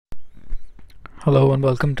Hello and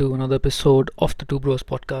welcome to another episode of the Two Bros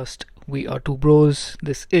podcast. We are two bros.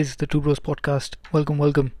 This is the Two Bros podcast. Welcome,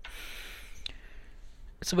 welcome.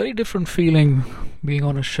 It's a very different feeling being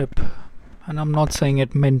on a ship, and I'm not saying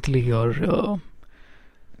it mentally or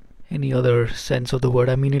any other sense of the word.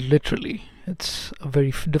 I mean it literally. It's a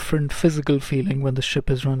very different physical feeling when the ship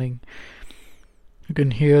is running. You can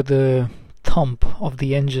hear the thump of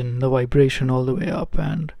the engine, the vibration all the way up,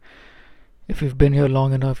 and if you've been here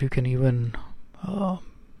long enough, you can even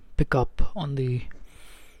pick up on the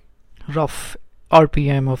rough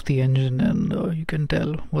RPM of the engine, and you can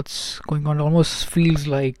tell what's going on. It almost feels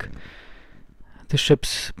like the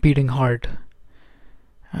ship's beating hard,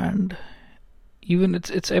 and even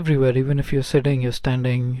it's everywhere. Even if you're sitting, you're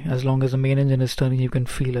standing, as long as the main engine is turning, you can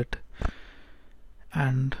feel it,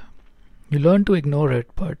 and you learn to ignore it,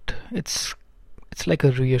 but it's like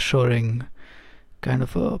a reassuring kind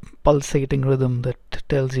of a pulsating rhythm that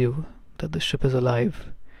tells you that the ship is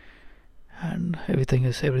alive and everything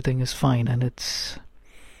is fine, and it's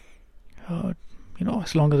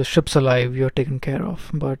as long as the ship's alive, you're taken care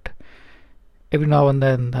of. But every now and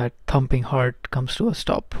then that thumping heart comes to a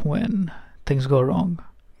stop when things go wrong,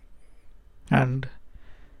 and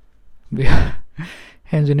we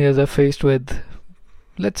engineers are faced with,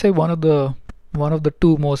 let's say, one of the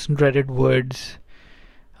two most dreaded words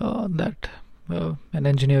that an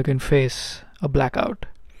engineer can face: a blackout.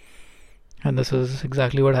 And this is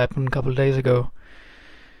exactly what happened a couple of days ago.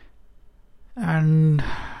 And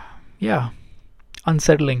yeah,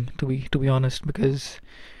 unsettling, to be honest, because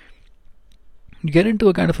you get into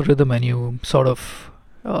a kind of a rhythm and you sort of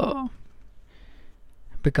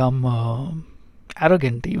become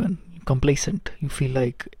arrogant, even complacent. You feel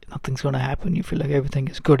like nothing's gonna happen. You feel like everything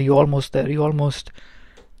is good. You're almost there. You almost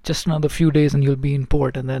just another few days and you'll be in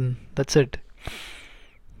port, and then that's it.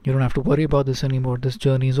 You don't have to worry about this anymore. This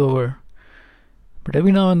journey's over. But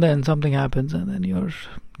every now and then something happens, and then you're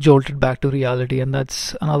jolted back to reality, and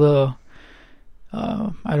that's another.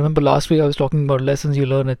 I remember last week I was talking about lessons you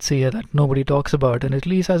learn at sea that nobody talks about, and at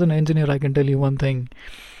least as an engineer, I can tell you one thing: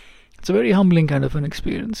 it's a very humbling kind of an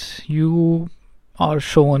experience. You are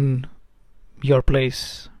shown your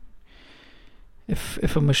place.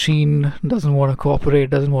 If a machine doesn't want to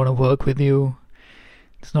cooperate, doesn't want to work with you,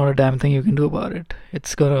 it's not a damn thing you can do about it.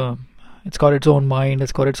 It's got its own mind.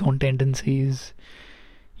 It's got its own tendencies.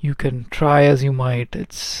 You can try as you might.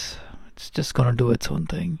 It's just gonna do its own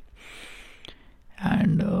thing.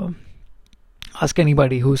 And ask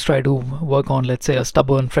anybody who's tried to work on, let's say, a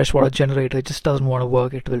stubborn freshwater generator. It just doesn't want to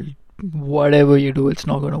work. It will, whatever you do, it's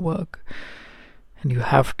not gonna work. And you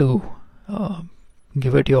have to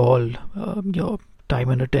give it your all, your time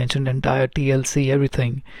and attention, entire TLC,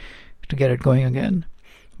 everything, to get it going again.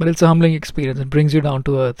 But it's a humbling experience. It brings you down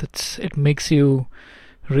to earth. It makes you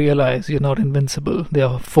realize you're not invincible. There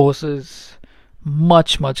are forces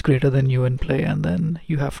much, much greater than you in play, and then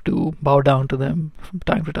you have to bow down to them from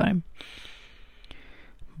time to time.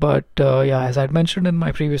 But yeah, as I'd mentioned in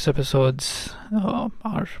my previous episodes,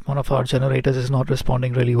 one of our generators is not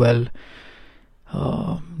responding really well.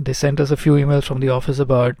 They sent us a few emails from the office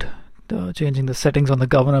about changing the settings on the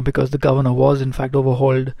governor, because the governor was in fact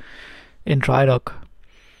overhauled in dry dock,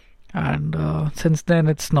 and since then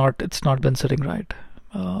it's not been sitting right.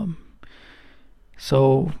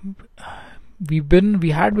 So we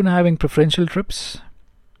had been having preferential trips,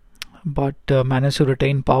 but managed to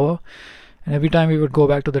retain power. And every time we would go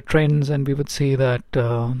back to the trends, and we would see that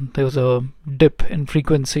there was a dip in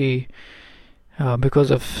frequency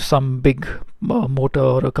because of some big motor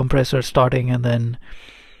or a compressor starting, and then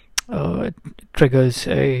it triggers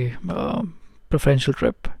a preferential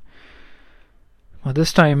trip.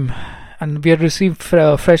 This time, and we had received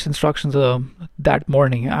fresh instructions that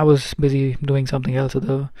morning. I was busy doing something else, so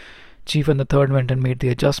the chief and the third went and made the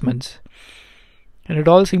adjustments, and it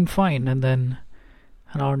all seemed fine. And then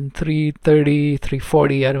around 3:30,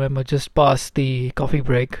 3:40, I remember, just past the coffee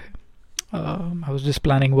break, I was just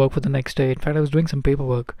planning work for the next day. In fact, I was doing some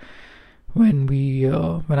paperwork when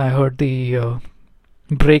I heard the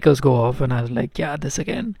breakers go off, and I was like, yeah, this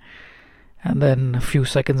again. And then a few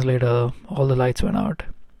seconds later, all the lights went out.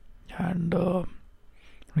 And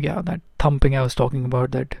yeah, that thumping I was talking about,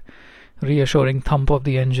 that reassuring thump of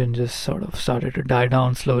the engine, just sort of started to die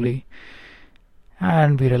down slowly.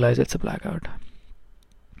 And we realized it's a blackout.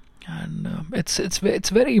 And it's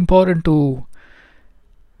very important to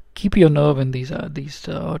keep your nerve in these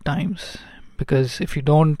times, because if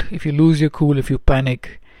you lose your cool, if you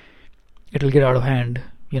panic, it'll get out of hand.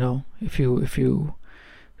 If you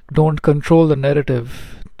don't control the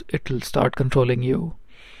narrative, it'll start controlling you.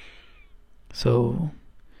 So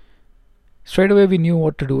straight away we knew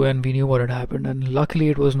what to do and we knew what had happened, and luckily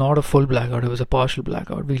it was not a full blackout, it was a partial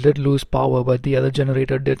blackout. We did lose power, but the other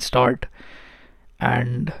generator did start.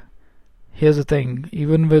 And here's the thing,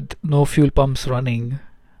 even with no fuel pumps running,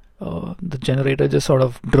 the generator just sort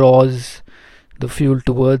of draws the fuel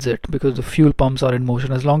towards it because the fuel pumps are in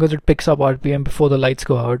motion. As long as it picks up RPM before the lights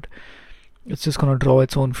go out, it's just going to draw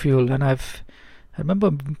its own fuel. And I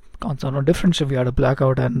remember on a different shift we had a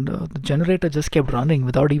blackout, and the generator just kept running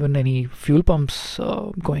without even any fuel pumps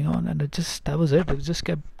going on, and that was it. It just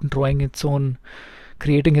kept drawing its own,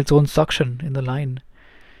 creating its own suction in the line.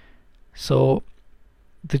 So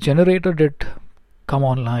the generator did come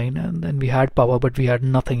online, and then we had power, but we had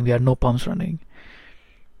nothing. We had no pumps running,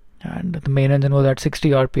 and the main engine was at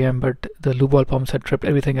 60 RPM, but the lube oil pumps had tripped.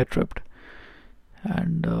 Everything had tripped,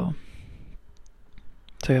 and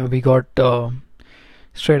so yeah, we got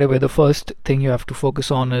straight away. The first thing you have to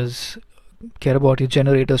focus on is care about your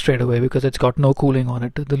generator straight away, because it's got no cooling on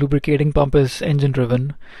it. The lubricating pump is engine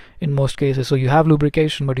driven in most cases, so you have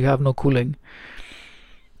lubrication but you have no cooling,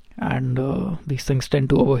 and these things tend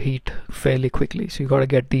to overheat fairly quickly. So you got to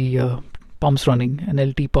get the pumps running, an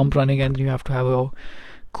LT pump running, and you have to have a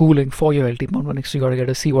cooling for your LT pump running, so you got to get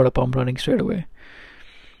a seawater pump running straight away.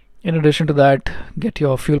 In addition to that, get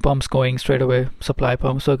your fuel pumps going straight away, supply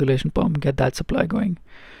pump, circulation pump, get that supply going.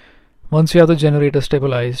 Once you have the generator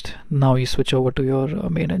stabilized, now you switch over to your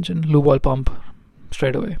main engine, lube oil pump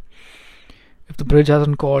straight away. If the bridge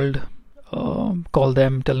hasn't called, call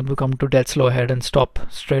them, tell them to come to dead slow ahead and stop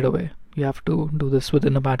straight away. You have to do this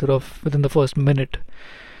within the first minute.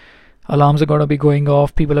 Alarms are going to be going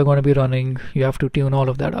off, people are going to be running, you have to tune all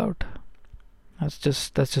of that out. That's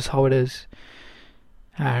just how it is.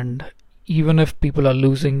 And even if people are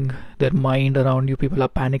losing their mind around you, people are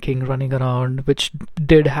panicking, running around, which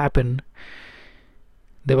did happen,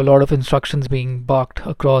 there were a lot of instructions being barked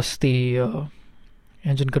across the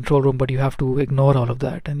engine control room, but you have to ignore all of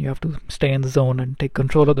that and you have to stay in the zone and take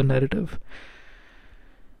control of the narrative.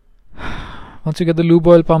 Once you get the lube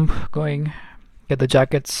oil pump going, get the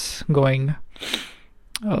jackets going,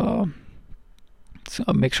 so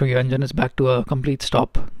make sure your engine is back to a complete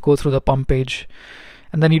stop, go through the pump page.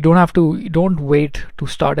 And then you don't wait to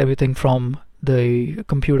start everything from the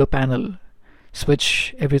computer panel.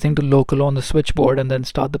 Switch everything to local on the switchboard and then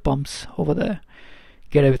start the pumps over there.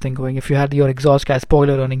 Get everything going. If you had your exhaust gas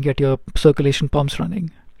boiler running, get your circulation pumps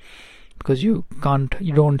running, because you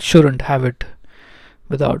shouldn't have it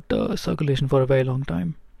without circulation for a very long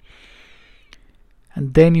time.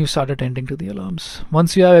 And then you start attending to the alarms.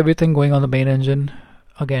 Once you have everything going on the main engine,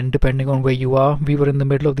 again, depending on where you are, we were in the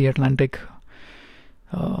middle of the Atlantic.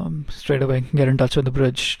 Straight away get in touch with the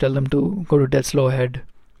bridge, tell them to go to dead slow ahead,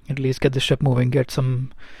 at least get the ship moving, get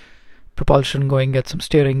some propulsion going, get some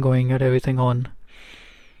steering going, get everything on.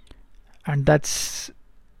 And that's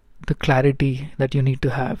the clarity that you need to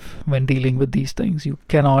have when dealing with these things. You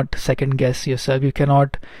cannot second guess yourself, you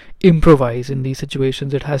cannot improvise in these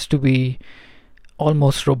situations. It has to be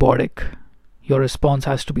almost robotic. Your response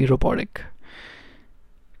has to be robotic,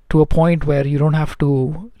 to a point where you don't have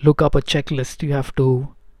to look up a checklist. You have to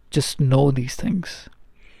just know these things.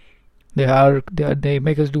 They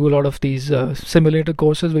make us do a lot of these simulator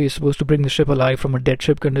courses where you're supposed to bring the ship alive from a dead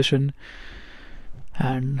ship condition,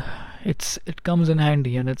 and it comes in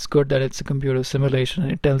handy, and it's good that it's a computer simulation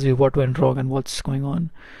and it tells you what went wrong and what's going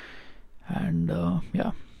on. And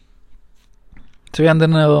and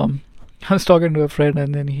then I was talking to a friend,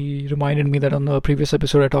 and then he reminded me that on the previous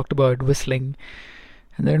episode I talked about whistling.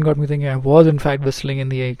 And then it got me thinking, I was in fact whistling in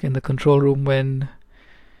the control room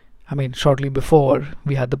shortly before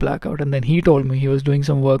we had the blackout. And then he told me he was doing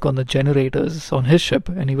some work on the generators on his ship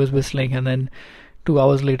and he was whistling, and then 2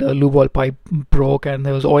 hours later a lube oil pipe broke and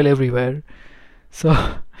there was oil everywhere. So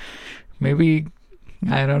maybe,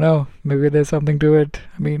 I don't know, maybe there's something to it.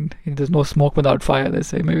 There's no smoke without fire, they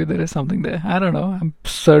say. Maybe there is something there. I don't know. I'm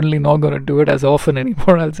certainly not going to do it as often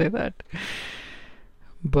anymore, I'll say that.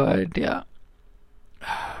 But yeah,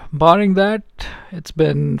 barring that, it's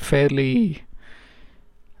been fairly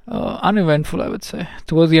uneventful, I would say.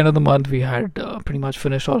 Towards the end of the month, we had pretty much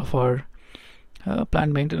finished all of our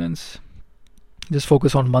planned maintenance. Just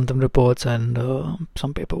focus on month-end reports and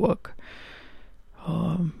some paperwork.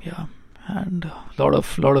 And a lot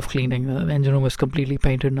of cleaning. The engine room is completely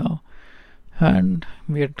painted now, and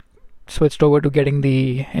we had switched over to getting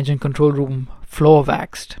the engine control room floor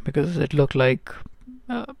waxed because it looked like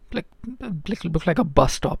a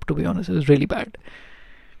bus stop, to be honest. It was really bad,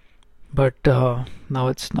 but now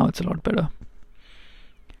it's a lot better.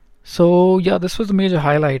 So yeah, this was a major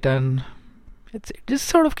highlight, and it just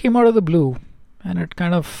sort of came out of the blue, and it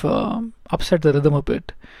kind of upset the rhythm a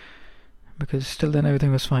bit, because till then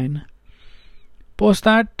everything was fine. Post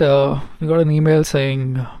that, we got an email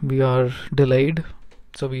saying we are delayed,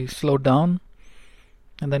 so we slowed down.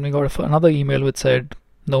 And then we got another email which said,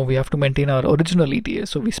 no, we have to maintain our original ETA,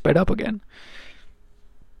 so we sped up again.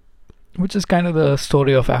 Which is kind of the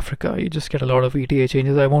story of Africa. You just get a lot of ETA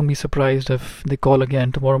changes. I won't be surprised if they call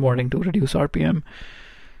again tomorrow morning to reduce RPM.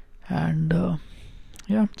 And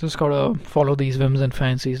yeah, just gotta follow these whims and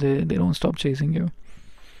fancies. They don't stop chasing you.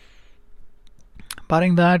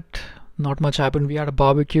 Barring that, not much happened. We had a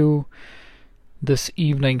barbecue this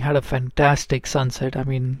evening, had a fantastic sunset. I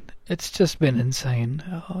mean, it's just been insane.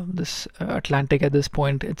 This Atlantic at this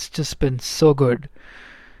point, it's just been so good.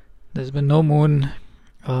 There's been no moon,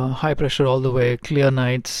 high pressure all the way, clear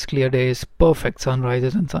nights, clear days, perfect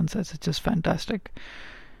sunrises and sunsets. It's just fantastic.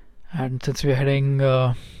 And since we're heading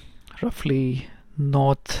roughly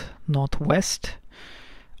northwest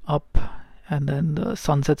up, and then the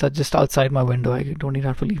sunsets are just outside my window. I don't even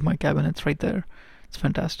have to leave my cabin. It's right there. It's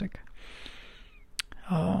fantastic.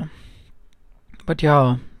 But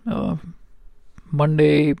yeah,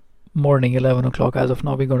 Monday morning, 11 o'clock as of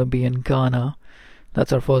now, we're going to be in Ghana.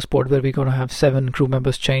 That's our first port where we're going to have 7 crew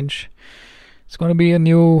members change. It's going to be a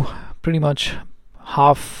new, pretty much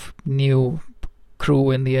half new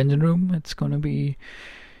crew in the engine room. It's going to be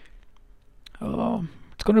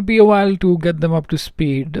a while to get them up to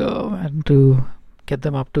speed and to get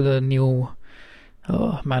them up to the new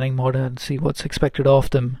manning model and see what's expected of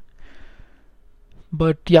them.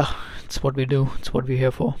 But yeah, it's what we do. It's what we're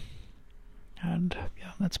here for. And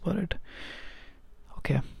yeah, that's about it.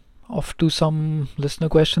 Okay, off to some listener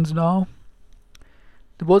questions now.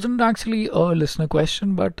 There wasn't actually a listener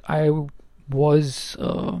question, but I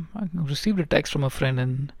received a text from a friend,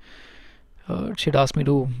 and she'd asked me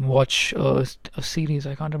to watch a series.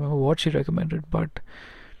 I can't remember what she recommended,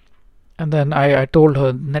 and then I told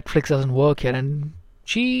her Netflix doesn't work here, and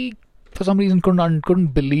she for some reason couldn't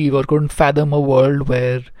believe or couldn't fathom a world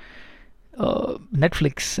where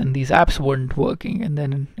Netflix and these apps weren't working. And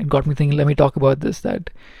then it got me thinking, let me talk about this, that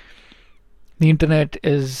the internet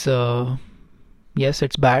is yes,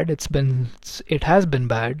 it's bad. It has been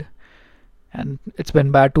bad. And it's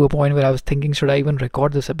been bad to a point where I was thinking, should I even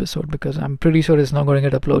record this episode? Because I'm pretty sure it's not going to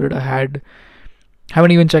get uploaded.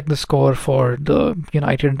 Haven't even checked the score for the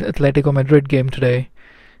United Atletico Madrid game today.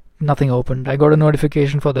 Nothing opened. I got a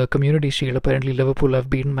notification for the Community Shield. Apparently Liverpool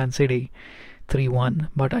have beaten Man City 3-1,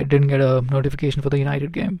 but I didn't get a notification for the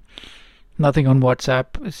United game. Nothing on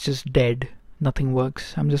WhatsApp. It's just dead. Nothing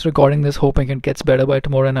works. I'm just recording this hoping it gets better by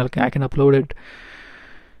tomorrow and I can upload it.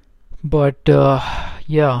 But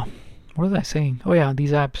yeah. What was I saying? Oh yeah,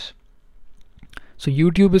 these apps. So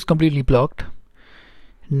YouTube is completely blocked.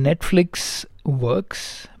 Netflix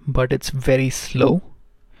works, but it's very slow.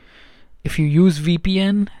 If you use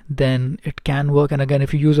VPN, then it can work. And again,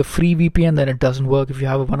 if you use a free VPN, then it doesn't work. If you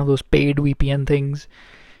have one of those paid VPN things,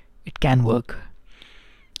 it can work.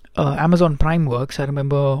 Amazon Prime works. I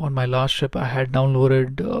remember on my last trip, I had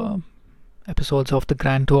downloaded episodes of the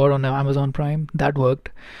Grand Tour on Amazon Prime. That worked.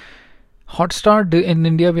 Hotstar, in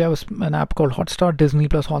India, we have an app called Hotstar, Disney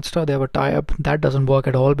plus Hotstar. They have a tie-up. That doesn't work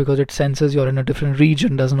at all because it senses you're in a different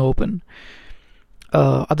region, doesn't open.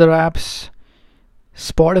 Other apps,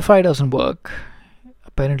 Spotify doesn't work.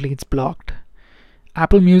 Apparently it's blocked.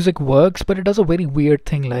 Apple Music works, but it does a very weird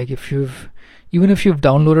thing. Like even if you've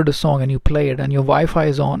downloaded a song and you play it and your Wi-Fi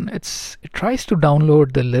is on, it tries to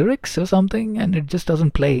download the lyrics or something and it just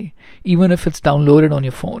doesn't play, even if it's downloaded on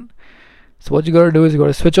your phone. So what you gotta do is you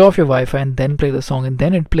gotta switch off your Wi-Fi and then play the song, and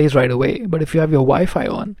then it plays right away. But if you have your Wi-Fi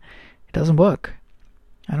on, it doesn't work.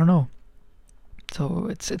 I don't know. So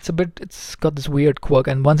it's got this weird quirk,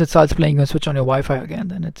 and once it starts playing, you switch on your Wi-Fi again,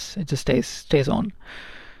 then it just stays on.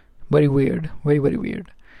 Very weird, very very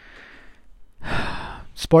weird.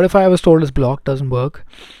 Spotify, I was told, is blocked, doesn't work.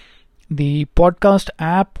 The podcast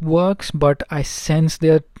app works, but I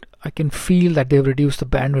can feel that they've reduced the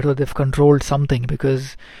bandwidth or they've controlled something,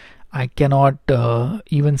 because I cannot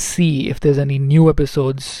even see if there's any new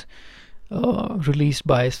episodes released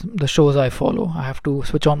by the shows I follow. I have to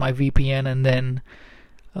switch on my VPN and then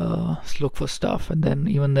look for stuff, and then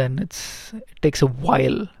even then it takes a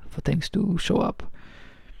while for things to show up.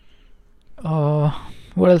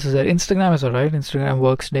 What else is there? Instagram is alright. Instagram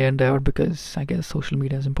works day in day out because I guess social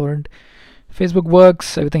media is important. Facebook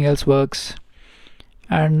works, everything else works.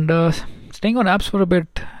 And staying on apps for a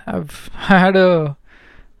bit, I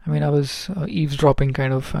was eavesdropping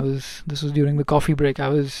kind of. This was during the coffee break.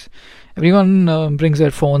 Everyone brings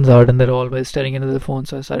their phones out and they're always staring into their phones.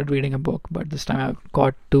 So I started reading a book, but this time I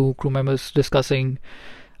got 2 crew members discussing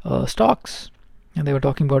stocks. and they were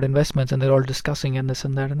talking about investments, and they're all discussing and this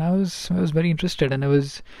and that, and I was very interested, and it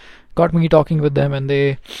was got me talking with them, and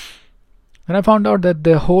I found out that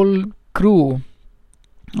the whole crew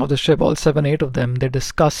of the ship, all 7-8 of them, they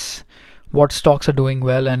discuss what stocks are doing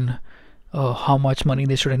well, and how much money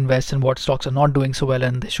they should invest, and what stocks are not doing so well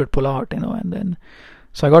and they should pull out, and then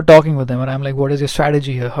so I got talking with them, and I'm like, what is your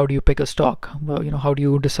strategy here? How do you pick a stock? Well, how do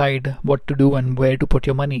you decide what to do and where to put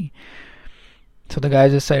your money? So the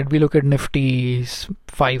guys just said, we look at Nifty's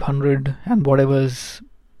 500, and whatever's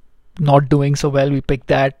not doing so well, we pick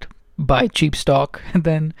that, buy cheap stock, and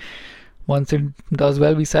then once it does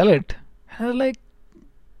well, we sell it. And I was like,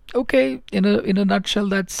 okay, in a nutshell,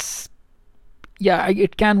 that's, yeah,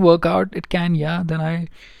 it can work out. It can, yeah. Then I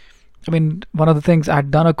mean, one of the things,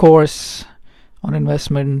 I'd done a course on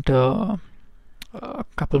investment a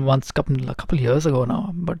couple years ago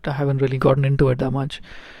now, but I haven't really gotten into it that much.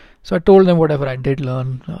 So I told them whatever I did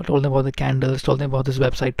learn. I told them about the candles, told them about this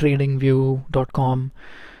website, tradingview.com.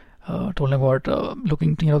 Told them about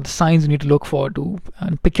looking, the signs you need to look for to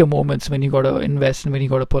and pick your moments when you got to invest and when you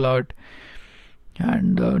got to pull out,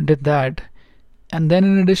 and did that. And then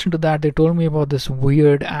in addition to that, they told me about this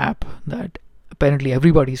weird app that apparently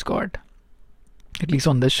everybody's got, at least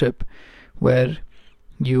on this ship, where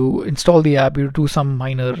you install the app, you do some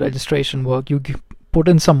minor registration work, you put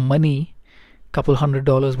in some money, couple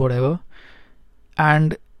 $100, whatever,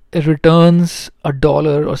 and it returns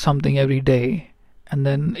 $1 or something every day. And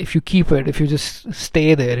then if you keep it, if you just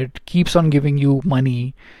stay there, it keeps on giving you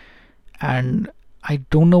money. And I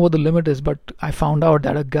don't know what the limit is, but I found out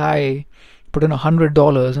that a guy put in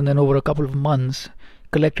 $100 and then over a couple of months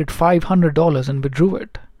collected $500 and withdrew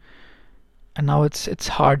it. And now it's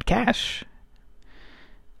hard cash.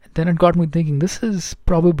 Then it got me thinking, this is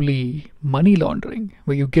probably money laundering,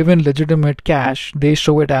 where you give in legitimate cash, they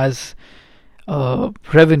show it as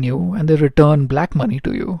revenue, and they return black money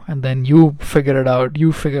to you, and then you figure it out,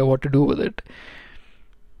 you figure what to do with it.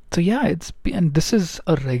 So yeah, and this is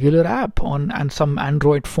a regular app on and some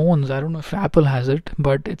Android phones. I don't know if Apple has it,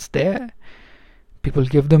 but it's there. People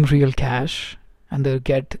give them real cash, and they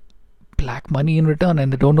get black money in return,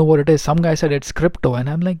 and they don't know what it is. Some guy said it's crypto, and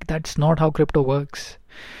I'm like, that's not how crypto works.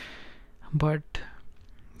 But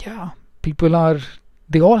yeah,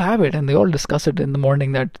 they all have it, and they all discuss it in the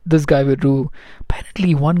morning that this guy withdrew.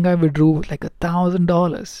 Apparently one guy withdrew like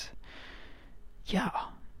 $1,000. Yeah,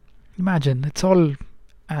 imagine, it's all.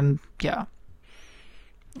 And yeah,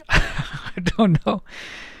 I don't know,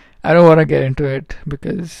 I don't want to get into it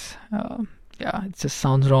because yeah, it just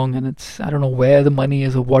sounds wrong, and I don't know where the money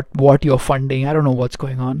is or what you're funding. I don't know what's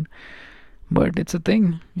going on, but it's a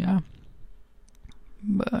thing. Yeah.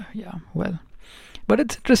 Yeah, well, but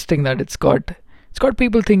it's interesting that it's got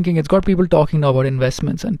people thinking, it's got people talking now about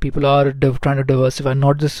investments, and people are trying to diversify,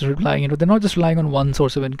 not just relying, they're not just relying on one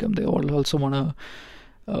source of income. They all also want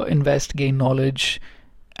to invest, gain knowledge,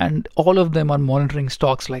 and all of them are monitoring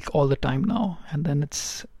stocks like all the time now. And then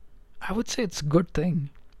I would say it's a good thing.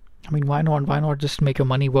 I mean, why not just make your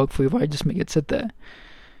money work for you? Why just make it sit there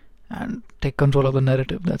and take control of the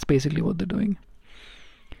narrative? That's basically what they're doing.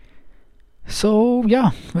 So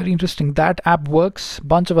yeah, very interesting. That app works.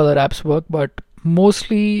 Bunch of other apps work, but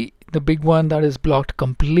mostly the big one that is blocked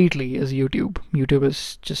completely is YouTube. YouTube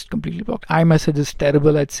is just completely blocked. iMessage is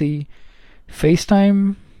terrible at sea.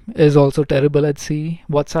 FaceTime is also terrible at sea.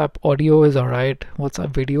 WhatsApp audio is alright. WhatsApp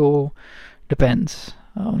video depends.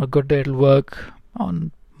 On a good day it'll work.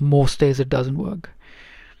 On most days it doesn't work.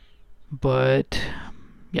 But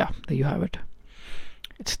yeah, there you have it.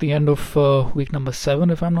 It's the end of week number 7,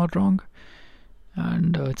 if I'm not wrong.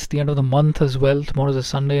 And it's the end of the month as well. Tomorrow's a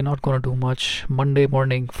Sunday, not going to do much. Monday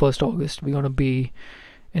morning, 1st August, we're going to be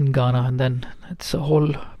in Ghana, and then it's a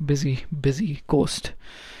whole busy coast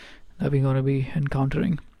that we're going to be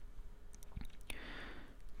encountering.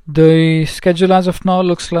 The schedule as of now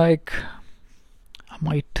looks like I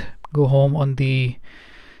might go home on the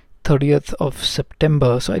 30th of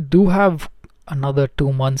September. So I do have another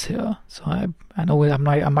 2 months here. So I know I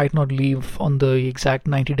might not leave on the exact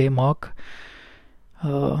 90-day mark.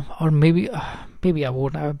 Or maybe I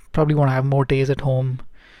won't. I probably want to have more days at home,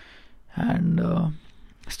 and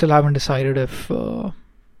still haven't decided if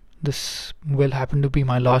this will happen to be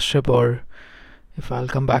my last trip or if I'll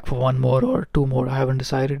come back for 1 more or 2 more. I haven't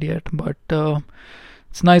decided yet, but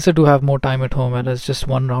it's nicer to have more time at home, and it's just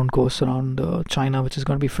one round course around China, which is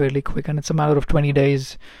going to be fairly quick, and it's a matter of 20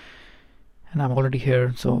 days, and I'm already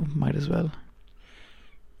here, so might as well.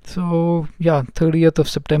 So yeah, 30th of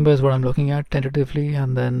September is what I'm looking at tentatively,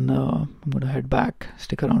 and then I'm gonna head back,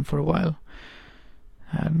 stick around for a while,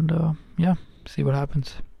 and yeah, see what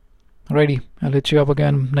happens. Alrighty, I'll hit you up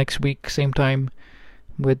again next week, same time,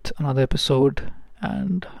 with another episode,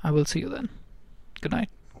 and I will see you then. Good night.